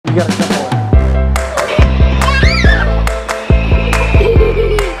gotta jump on it.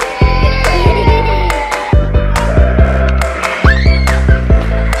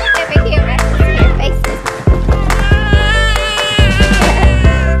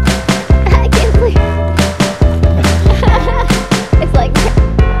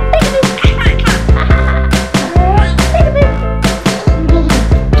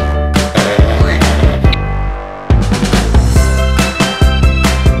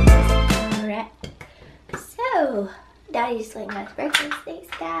 Daddy just like nice birthday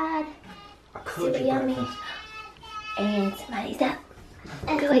steaks, Dad. Super yummy. And somebody's up.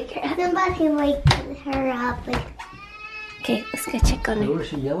 Go wake her up. Somebody wake her up. Okay, let's go check on her. What was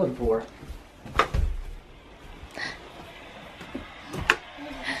she yelling for?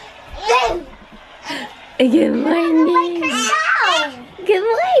 Good morning. Good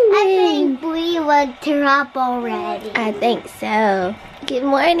morning. I think we woke her up already. I think so. Good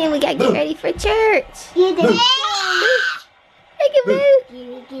morning. We gotta get ready for church. You did. Peekaboo.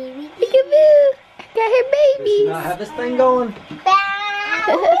 Peekaboo. Got her babies. Now have this thing going.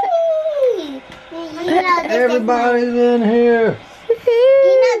 Everybody's in here.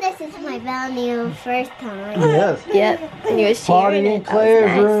 You know this is my value first time. Yes. Yep. And you were Party sharing in it. That was Claire's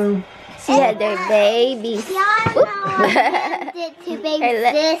nice. room. She had their babies. I did to baby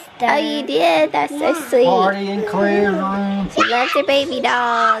sister. Oh, you did? That's so sweet. Party in Claire's room. She loves her baby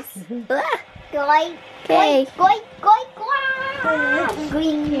dolls. Goy, Okay. goy, goy, goy.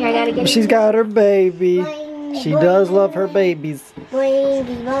 Here, I gotta get She's got her baby. She does love her babies.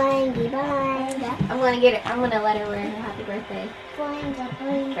 Boingy, boingy, boingy. I'm gonna let her wear her happy birthday for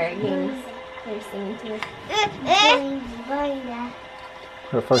her games. They're singing to her.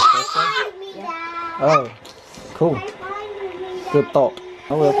 Her first birthday? Oh, cool. Good thought.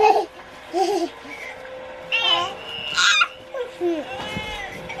 I will.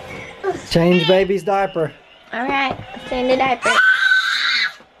 Change baby's diaper. Alright, let's change the diaper.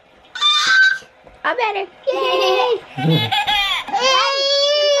 I better.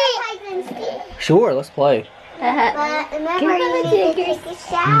 Yay! Sure, let's play. But remember, you need to take a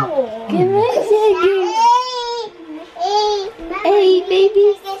shower. Come on, Jagger. Hey,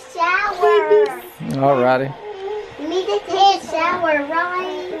 babies. Take a shower. Alrighty. You need to take a shower,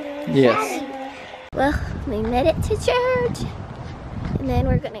 right? Yes. Well, we made it to church. And then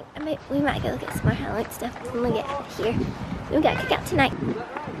we're gonna, we might go get some more Halloween stuff when we get out of here. We got kicked out tonight.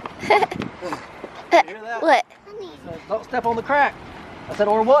 What? Don't step on the crack. I said,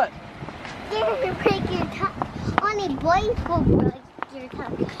 or what? You're gonna break your tongue. Only boys will break your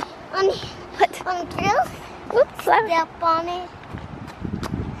tongue. Only girls Whoops, slow. step on it.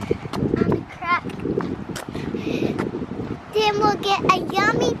 On the crack. Then we'll get a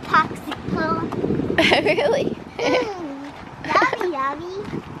yummy popsicle. Really? Yummy, yummy.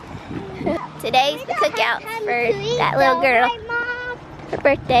 Today's the cookouts for that little girl. Her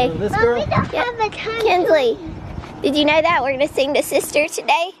birthday. This girl? We don't have a time Kinsley, did you know that? We're going to sing to Sister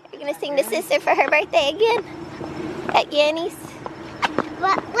today. We're going to sing to Sister for her birthday again. At Yanny's.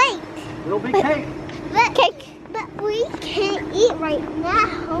 But wait. It'll be cake. Cake. But we can't eat right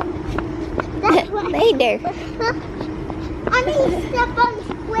now. That's what Later. I need to step on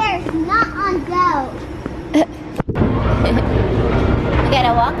squares, not on those. We got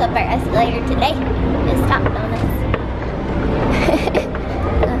to walk up our escalator today. It stopped on us.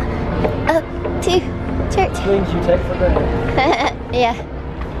 Up to church. Things you take for granted. Yeah.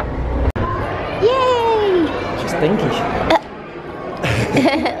 Yay! She's stinky.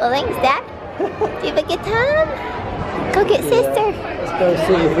 Well, thanks, Dad. Do you have a good time? Go get Sister. Let's go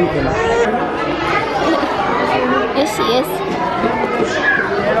see if we can. There she is.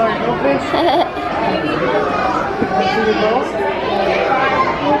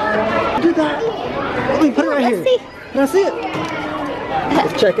 Do that. Let me put it right here. See. Can I see it?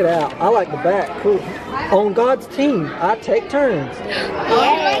 Let's check it out. I like the back. Cool. On God's team, I take turns.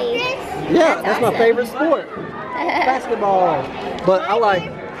 Yay! Yeah, that's my favorite sport. Basketball. But I like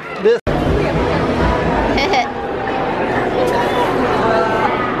this.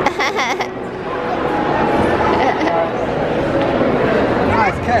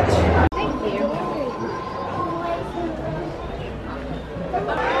 Nice catch. Thank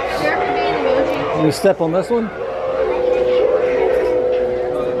you. You step on this one?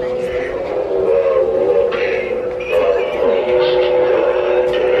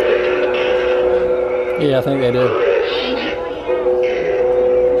 Yeah, I think they do.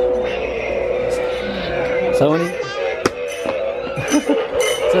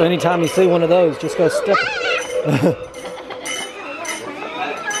 So anytime you see one of those, just go step.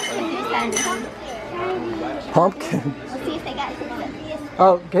 Pumpkin. Let's see if they got some of it.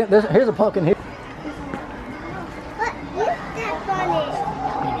 Oh, here's a pumpkin here. Look, you step on it.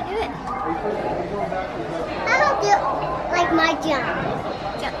 Want me to do it? I'll do like my jump.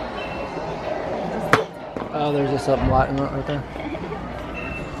 Oh, there's just something lighting up right there.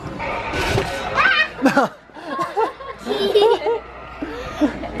 The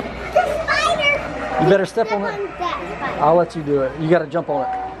spider. You better step on it. that spider. I'll let you do it. You gotta jump on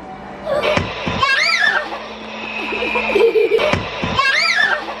it.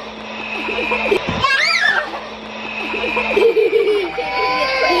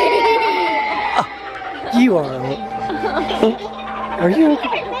 You are. Are you okay?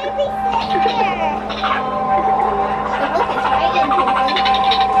 Maybe there.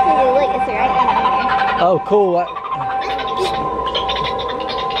 Look, it's right in here. Oh, cool. Let's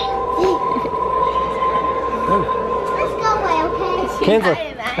go away, okay? Kinsley.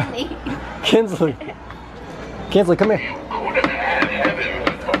 She's mad at me. Kinsley. Kinsley, come here.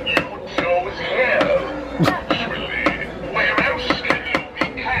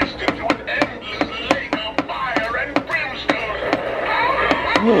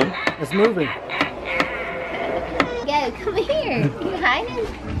 It's moving. Go, come here. You hiding?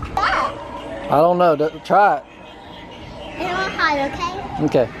 I don't know. Try it. You don't hide, okay?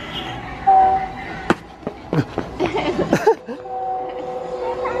 Okay.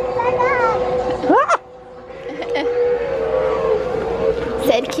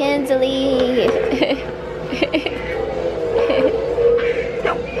 Said Kinsley.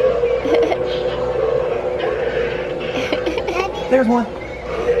 There's one.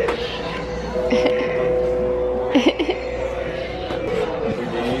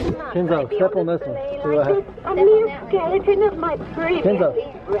 Kenzo, step on this one. See what happens. A mere skeleton of my Kenzo. previously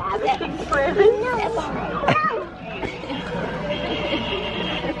ravishing present.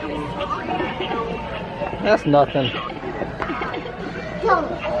 That's nothing.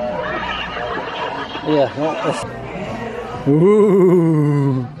 Yeah. Well,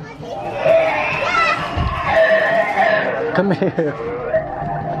 ooh. Come here.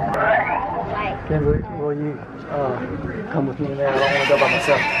 Kinsley, will you come with me in there? I don't want to go by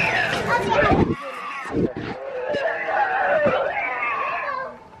myself.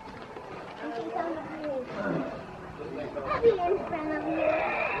 I'll be in front of you.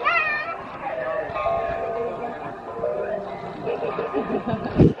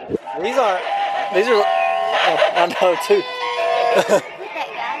 These are, oh, I know too.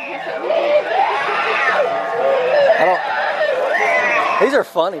 These are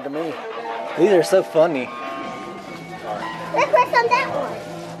funny to me. These are so funny. Let's press on that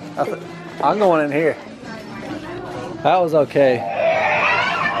one. I'm going in here. That was okay.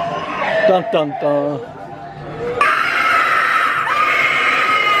 Dun dun dun.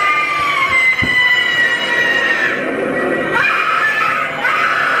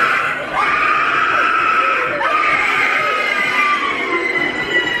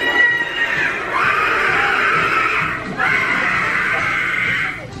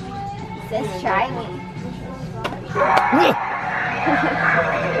 Let's try me.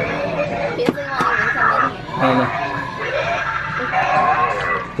 I don't know.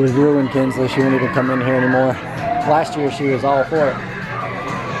 We've ruined Kinsley. She won't even come in here anymore. Last year she was all for it.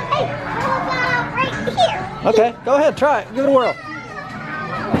 Hey, how about right here? Okay, go ahead, try it. Give it a whirl.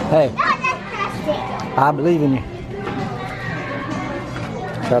 Hey, No, just press it. I believe in you.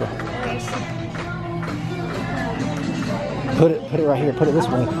 Try to put it right here. Put it this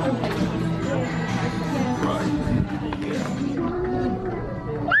way.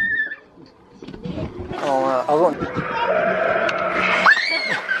 Oh, I was on.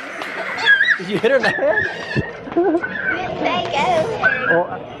 Did you hit her in the head? There you go. Oh,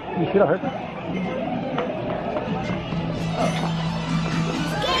 you should have hurt her.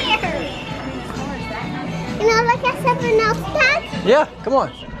 You know, like I said, for now, Dad? Yeah, come on.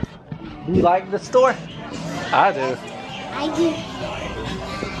 Do you like the store? I do. I do.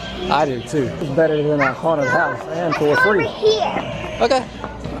 I do too. It's better than a haunted house and for free. Over here. Okay.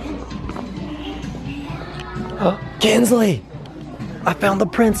 Oh, Kinsley! I found the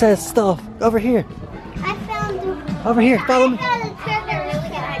princess stuff over here. I found the. Over here, follow me. I found the treasure. Really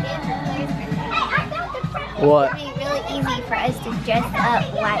good idea for Claire's birthday. Hey, I found the treasure. What? It'd be really easy for us to dress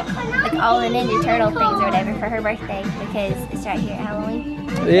up like all the Ninja Turtle things or whatever for her birthday because it's right here at Halloween.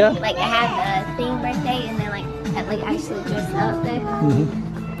 Yeah. Like I have a theme birthday and then like actually dress up there.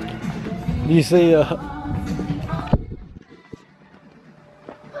 Do you see?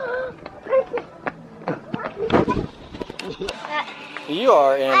 You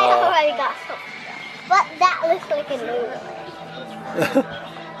are in. I already got some. But that looks like a new one.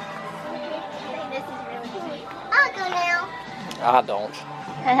 This is really cute. I'll go now. I don't.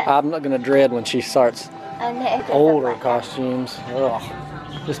 I'm not gonna dread when she starts older costumes. Ugh.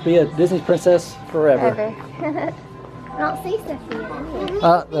 Just be a Disney princess forever. I don't see Sophia anyway.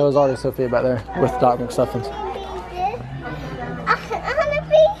 There was already Sophia back there with Doc McStuffins. I want to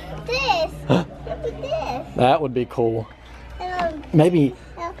be this. This. That would be cool. Maybe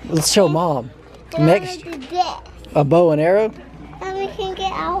let's show Mom next a bow and arrow. And we can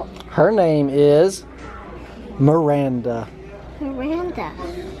get out. Her name is Miranda. Miranda.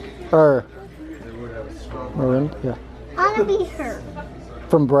 Miranda, yeah. I want to be her.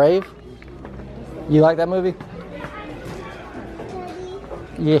 From Brave. You like that movie?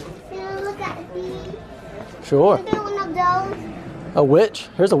 Yeah. Look at me. Sure. Can I do one of those? A witch.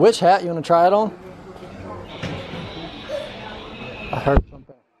 Here's a witch hat. You want to try it on? I heard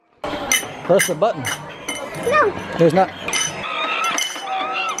something. Press the button. No. There's not.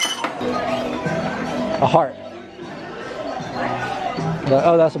 A heart.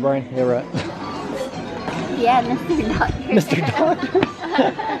 Oh, that's a brain. You're right. Yeah, Mr. Doctor. Mr. Doctor.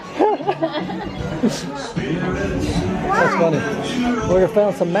 That's funny. We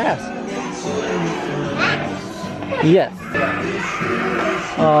found some masks. Yes.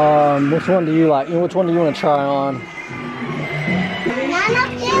 Which one do you like? Which one do you want to try on? None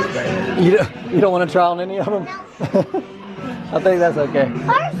of them? You don't want to try on any of them? I think that's okay.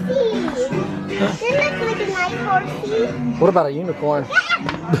 Horsey. They look like a nice horsey. What about a unicorn?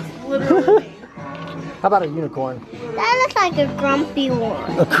 Literally. How about a unicorn? That looks like a grumpy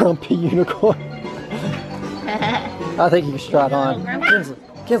one. A grumpy unicorn. I think you should try it on.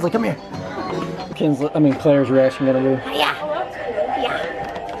 Kinsley, come here. Claire's reaction gonna be. Yeah.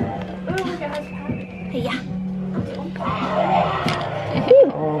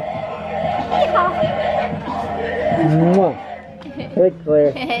 Hey,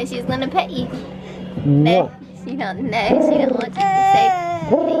 Claire. She's gonna pet you. Mwah. She don't know. She don't want you to say.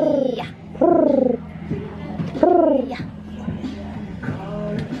 Yeah. Yeah.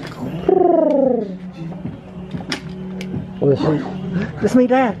 What is she? It's me,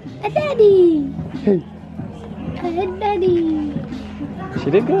 Dad. A daddy. Hey. A daddy. She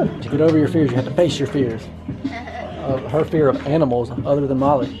did good. To get over your fears, you have to face your fears. Her fear of animals, other than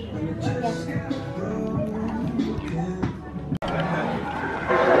Molly.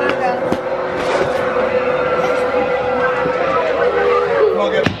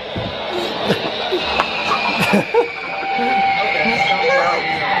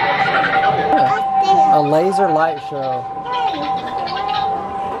 A laser light show.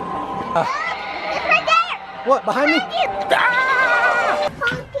 It's right there. What? Behind me?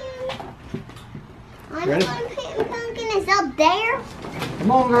 Pumpkin. Pumpkin is up there.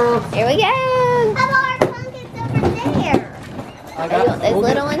 Come on, girls. Here we go. How about our pumpkins over there? I got Those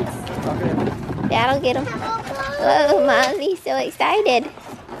little ones. Okay. Dad'll get them. How about Whoa, Mommy's so excited.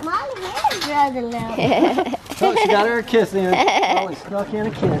 Molly is rather low. Oh, she got her a kiss in. Molly snuck in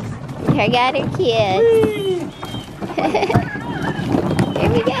a kiss. Her got her kids. Here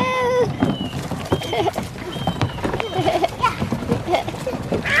we go.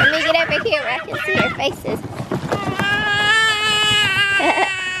 Let me get over here where I can see your faces.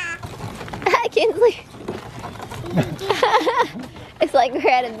 Kinsley. It's like we're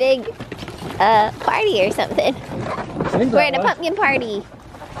at a big party or something. We're at a pumpkin party.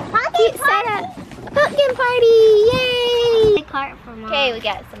 Cute setup. Pumpkin party! Yay! Okay, we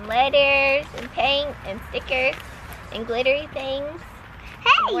got some letters and paint and stickers and glittery things.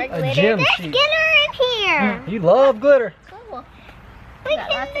 Hey, More A glitter. gem there's sheet. glitter in here. You love glitter. Cool. We Got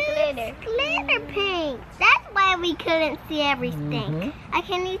can lots of use glitter. glitter paint. That's why we couldn't see everything. I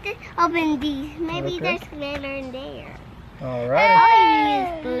can use this. Open these. Maybe Okay. there's glitter in there. All right.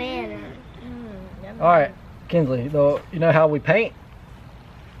 I use glitter. All right, Kinsley. Though you know how we paint.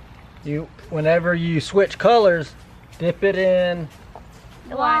 Whenever you switch colors, dip it in.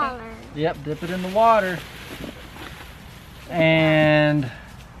 The water. Yep, dip it in the water, and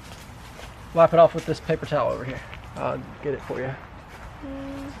wipe it off with this paper towel over here. I'll get it for you.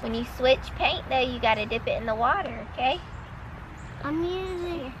 When you switch paint, though, you gotta dip it in the water, okay? I'm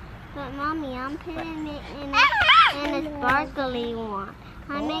using, but Mommy, I'm putting it in a sparkly one.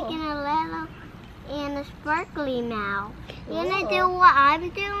 I'm making a little and a sparkly now. You gonna do what I'm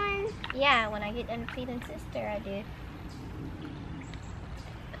doing? Yeah, when I get done feeding sister, I do.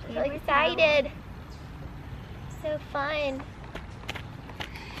 I'm so excited. So fun.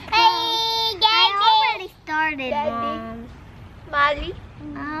 Hey, Daddy! I already started, Daddy. Mom. Molly.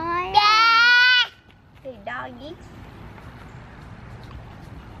 Oh, Hey, doggy.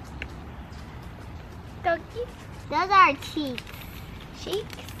 Doggy. those are cheeks. Cheeks.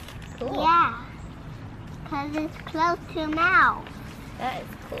 Cool. Yeah. Because it's close to mouth. That is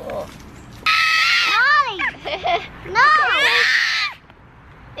cool. Molly! No!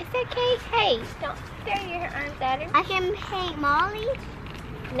 It's okay. Hey, don't throw your arms at her. I can paint Molly?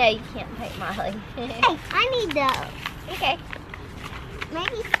 No, you can't paint Molly. Hey, I need those. Okay.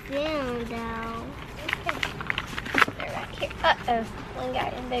 Maybe soon, though. They're right here. Uh-oh. One guy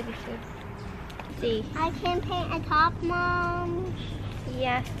in baby shoes. Let's see. I can paint a top, Mom.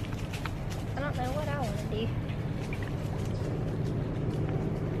 Yeah. I don't know what I want to do.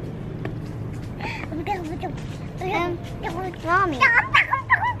 Mommy.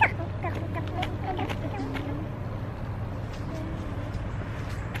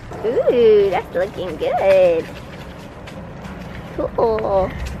 Ooh, that's looking good.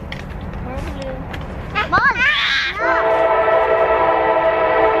 Cool. Molly.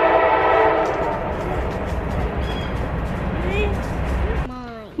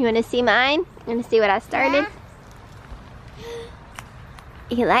 You want to see mine? You want to see what I started? Yeah.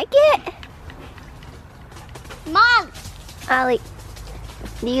 You like it? Mom. Ollie,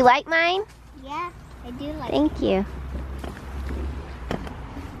 do you like mine? Yeah, I do like it. Thank you.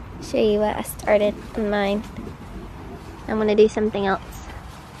 Show you what I started on mine. I'm gonna do something else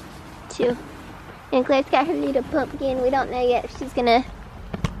too. And Claire's got her little pumpkin. We don't know yet if she's gonna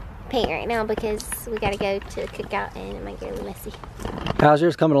paint right now because we gotta go to the cookout and it might get a little messy. How's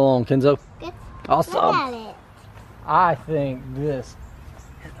yours coming along, Kenzo? Good. Awesome. Look at it. I think this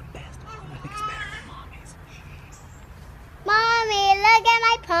is the best one. I think it's better than Mommy's. Mommy, look at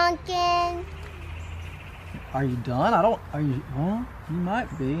my pumpkin. Are you done? Are you, well, you might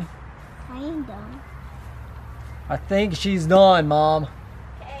be. I am done. I think she's done, Mom.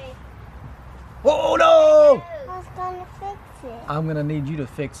 Okay. Oh no! I was gonna fix it. I'm gonna need you to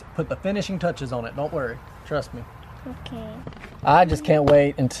put the finishing touches on it. Don't worry. Trust me. Okay. I just can't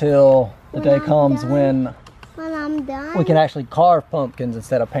wait until the day comes when I'm done. we can actually carve pumpkins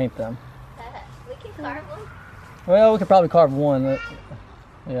instead of paint them. We can carve one. Well, we could probably carve one.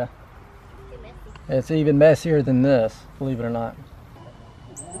 Yeah. Too messy. It's even messier than this, believe it or not.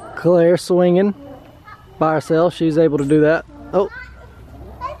 Claire swinging by herself. She's able to do that. Oh.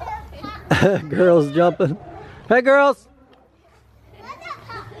 Girls jumping. Hey, girls.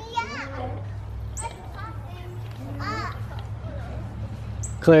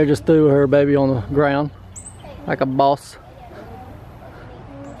 Claire just threw her baby on the ground like a boss.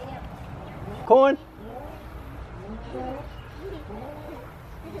 Coin.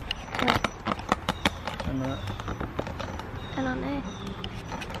 I don't know.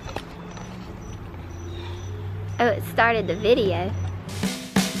 Oh, it started the video.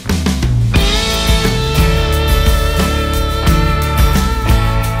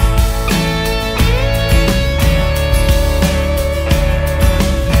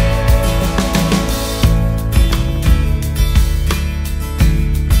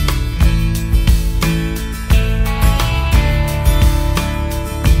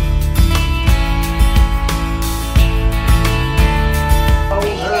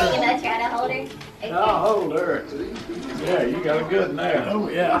 Yeah, you got a good now. Oh,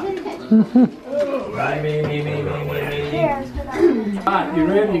 yeah. Right. Me. Right, you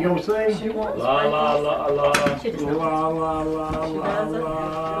ready? You gonna sing? La la la la. La la la la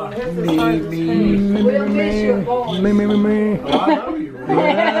la. Me. We'll miss your voice. Me. Oh, I know you will. That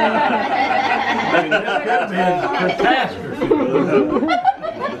could be a catastrophe.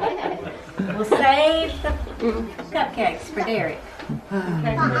 We'll save the cupcakes for Derek.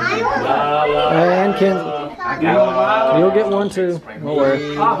 And Kinsley. You'll get one too. Don't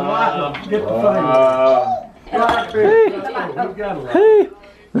worry. Get the Hey.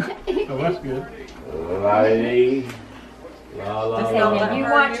 Oh, that's good. Lady. La la la. You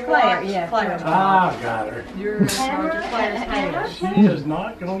watch Claire. Yeah, Claire. Ah, got her. You're Claire's hand. She is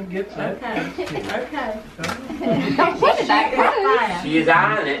not going to get that. Okay. She is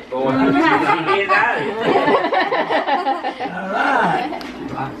eyeing it, boy. She is eyeing it. All right.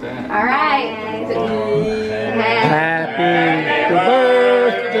 All right. Happy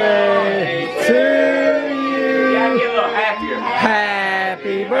birthday to you. Gotta get a little happier.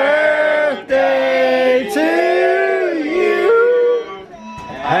 Happy birthday to you.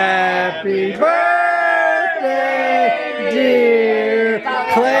 Happy birthday, dear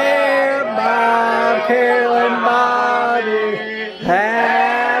Claire, Bob, Carolyn, Bobby.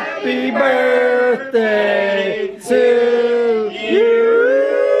 Happy birthday to you.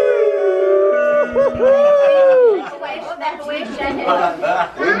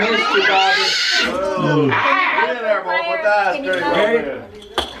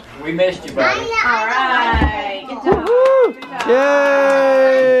 We missed you, Bobby. We missed you, Bobby. All right. Good job.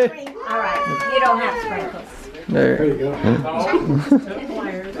 Yay! All right. You don't have sprinkles. There you go.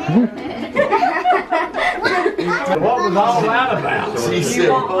 What was all that about? She said,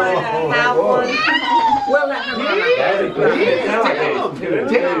 Have one. We'll let her run.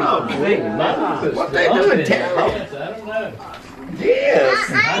 What they doing? Tell them. Yes.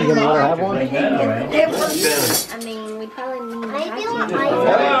 You gonna let her have one? I mean, we probably need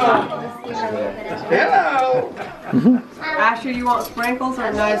Hello. Asher, you want sprinkles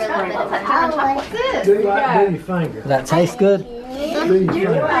or no sprinkles? Do you like do your finger? Does that taste good? Do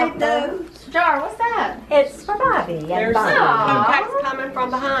your finger. Jar, what's that? It's for Bobby and There's Bobby. cupcakes coming from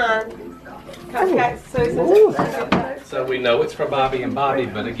behind. Cupcakes, Susan. So we know it's for Bobby and Bobby,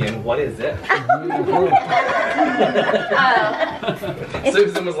 but again, what is it?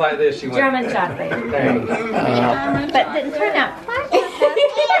 Susan was like this. She went, German chocolate. But didn't turn out quite.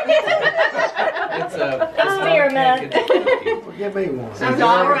 it's a Experiment. Give me one. She's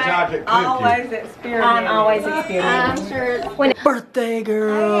always experimenting. I'm always experimenting. I'm sure. Birthday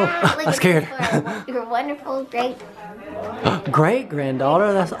girl. I'm scared. You're wonderful, great. Great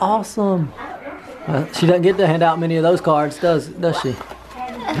granddaughter. That's awesome. She doesn't get to hand out many of those cards, does she?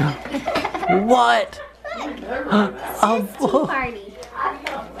 What? Tea party.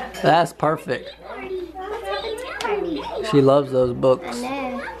 That's perfect. Let's have a tea party. She loves those books. I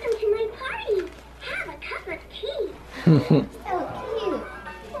know. Welcome to my party. Have a cup of tea. So cute.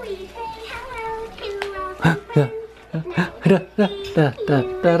 Please say hello to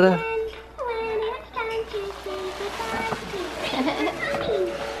Da-da-da-da-da-da.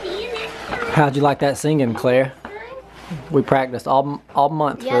 How'd you like that singing, Claire? We practiced all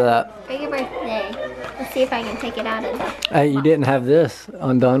month for that. For your birthday. Let's see if I can take it out of there. Hey, you didn't have this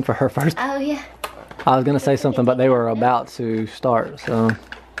undone for her first. Oh, yeah. I was gonna say something, but they were about to start, so.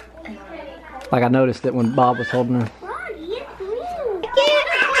 Like I noticed it when Bob was holding her. Where are you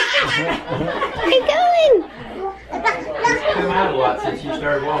going? come out a lot since you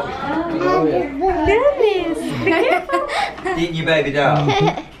started walking. Goodness. Didn't you, baby doll?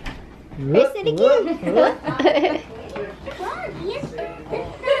 Press it again.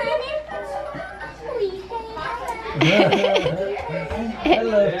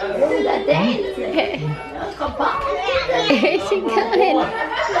 Hello. Where's she going?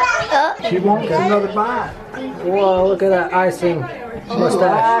 Oh. She wants another bite. Whoa, look at that icing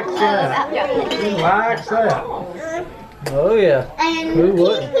mustache. Likes that. Oh yeah. And Who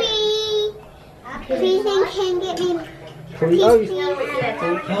would? please can get me. Please. Oh,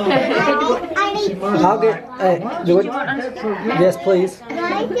 I'll get. Hey, do it. Yes, please.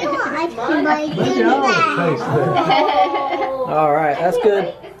 I do ice cream, but I do Look at all the taste there. All right, that's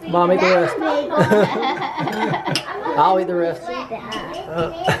good. Mom, eat the rest. I'll eat the rest.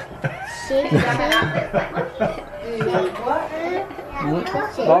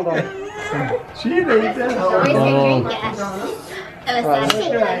 Hold on. She didn't eat that. Where's your drink at? Oh, it's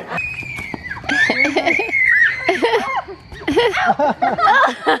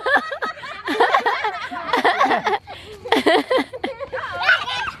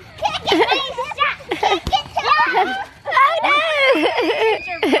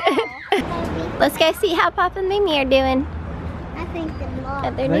Let's go see how Papa and Mimi are doing I think the mom.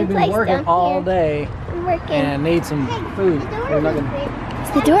 at their They've new been place working down all here. day They're working. and need some food. They're not gonna.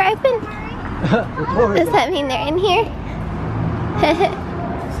 Is the door open? The door Does is- that mean they're in here? Say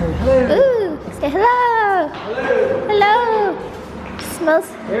hello. Ooh, say hello. Hello. Smells.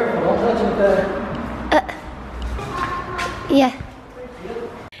 Careful, don't touch anything. Yeah.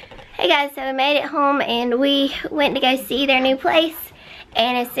 Hey guys, so we made it home and we went to go see their new place.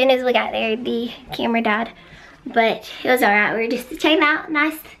 And as soon as we got there, the camera died. But it was alright. We were just checking out a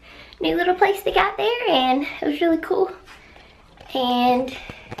nice new little place they got there, and it was really cool. And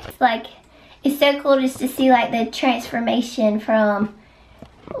like, it's so cool just to see like the transformation from,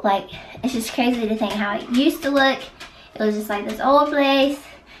 like, it's just crazy to think how it used to look. It was just like this old place,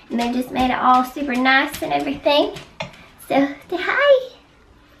 and they just made it all super nice and everything. So, say hi.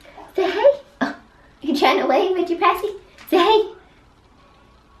 Say hey. Oh, you trying to wave at your passy? Say hey.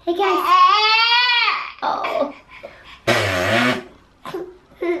 Hey guys. Oh.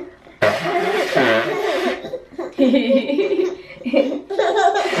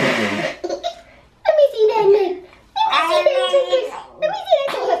 Let me see that neck. Let me see that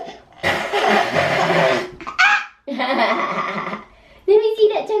chunker. Let me see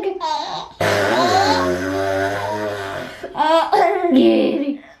that chunker. Get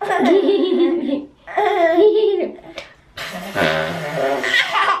it. Get it.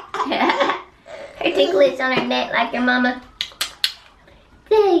 Her ticklips on her neck like your mama.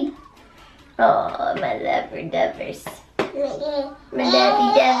 Say. Oh, my lover dubbers. My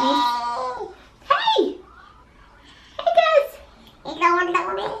lovey dovey. Hey! No.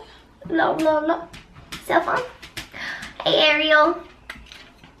 Cell phone. Hey, Ariel.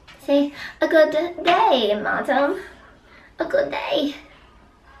 Say a good day, Madam. A good day.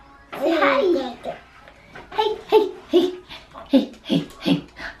 Say hi. Hey.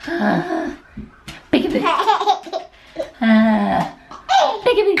 Peekaboo. Peekaboo.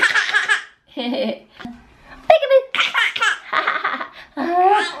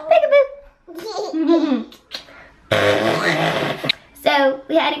 Peekaboo. So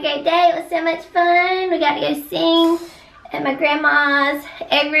we had a great day. It was so much fun. We got to go sing at my grandma's.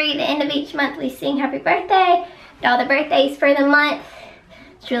 The end of each month we sing happy birthday to all the birthdays for the month.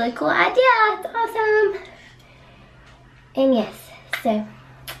 It's a really cool idea. It's awesome. And yes, so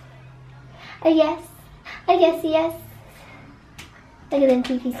yes. Look at them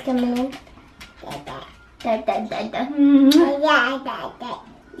TVs coming in. So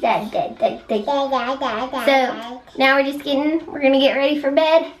now we're gonna get ready for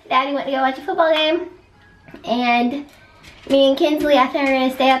bed. Daddy went to go watch a football game, and me and Kinsley, I think we're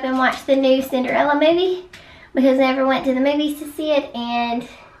gonna stay up and watch the new Cinderella movie because we never went to the movies to see it, and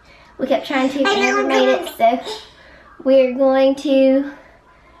we kept trying to but never made it. So we're going to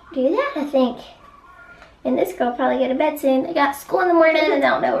do that, I think. And this girl will probably go to bed soon. I got school in the morning and I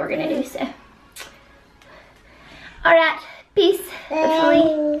don't know what we're gonna do. So, all right, peace.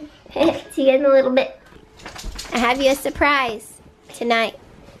 Hopefully, see you guys in a little bit. I have you a surprise tonight,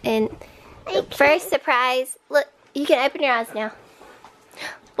 and the first surprise. Look, you can open your eyes now.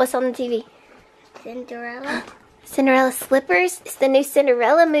 What's on the TV? Cinderella. Cinderella slippers. It's the new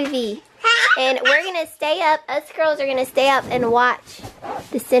Cinderella movie, and we're gonna stay up. Us girls are gonna stay up and watch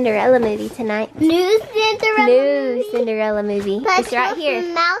the Cinderella movie tonight. New Cinderella movie. It's right here.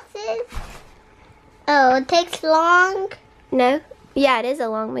 Mouses. Oh, it takes long. No, yeah, it is a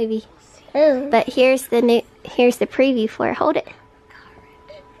long movie. Oh. But here's the preview for it. Hold it.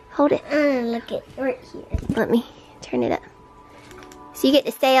 Hold it. Look at right here. Let me turn it up. So you get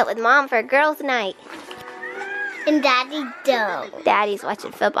to stay up with Mom for girls' night. And Daddy don't. Daddy's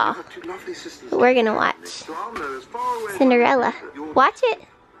watching football. We're gonna watch Cinderella. Watch it.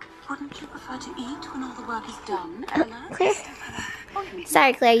 Wouldn't you prefer to eat when all the work is done? Claire.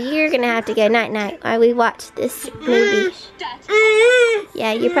 Sorry, Claire. You're gonna have to go night night while we watch this movie.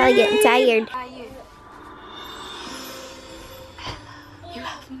 Yeah, you're probably getting tired. You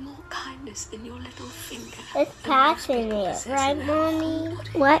have more kindness than your little finger. It's passionate, right, Mommy?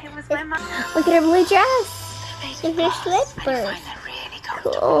 What? Look at her blue dress. And her slippers.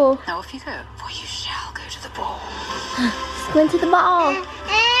 Cool. Now off you go, for you shall go to the ball. Squint to the ball.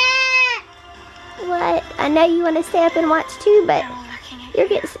 What? I know you want to stay up and watch too, but you're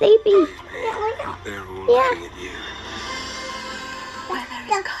getting sleepy. They're all looking at you. Where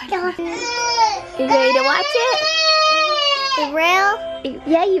there is kindness. You ready to watch it? The real?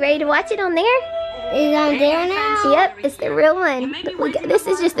 Yeah, you ready to watch it on there? Is on there now? Yep, it's the real one. This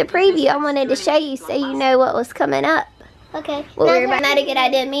is just the preview. I wanted to show you so you know what was coming up. Okay. Well, we're not a good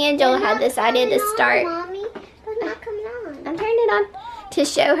idea. Me and Joel had this idea to start. Mommy, it's not coming on. I'm turning it on. To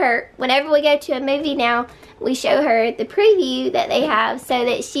show her, whenever we go to a movie now, we show her the preview that they have so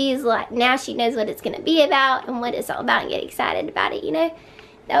that she's like, now she knows what it's going to be about and what it's all about and get excited about it, you know?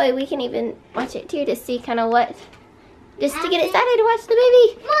 That way we can even watch it too to see kind of what, just to get excited to watch the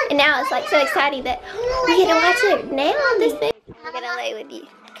movie. And now it's like so exciting that we get to watch it now on this movie. I'm going to lay with you.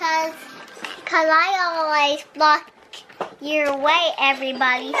 Cause I always block your way,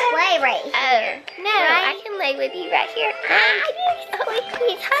 everybody's way right here. No, right? I can lay with you right here.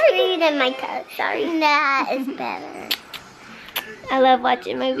 It's harder than my toes. Sorry. That is better. I love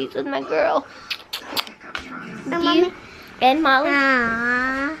watching movies with my girl. You and Molly.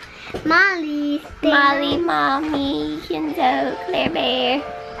 Molly, Mommy, Kenzo, Claire Bear,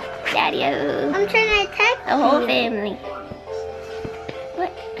 Daddy-O. I'm trying to text the whole family.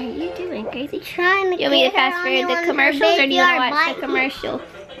 What are you doing, crazy? Trying to. You want me to fast forward the commercials, or do you want to watch the commercial?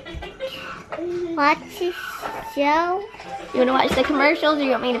 Watch the show. You want to watch the commercials, or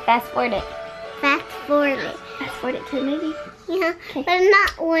you want me to fast forward it? Fast forward it. Fast forward it to the movie? Yeah, okay. But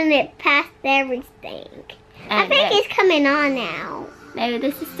not when it passed everything. I think it's coming on now. No,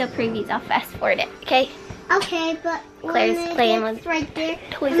 this is still previews. I'll fast forward it, okay? Okay, but Claire's playing with right there.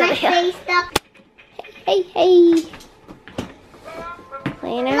 Toys over here. Stop. Hey.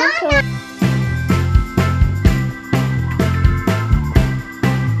 Playing around.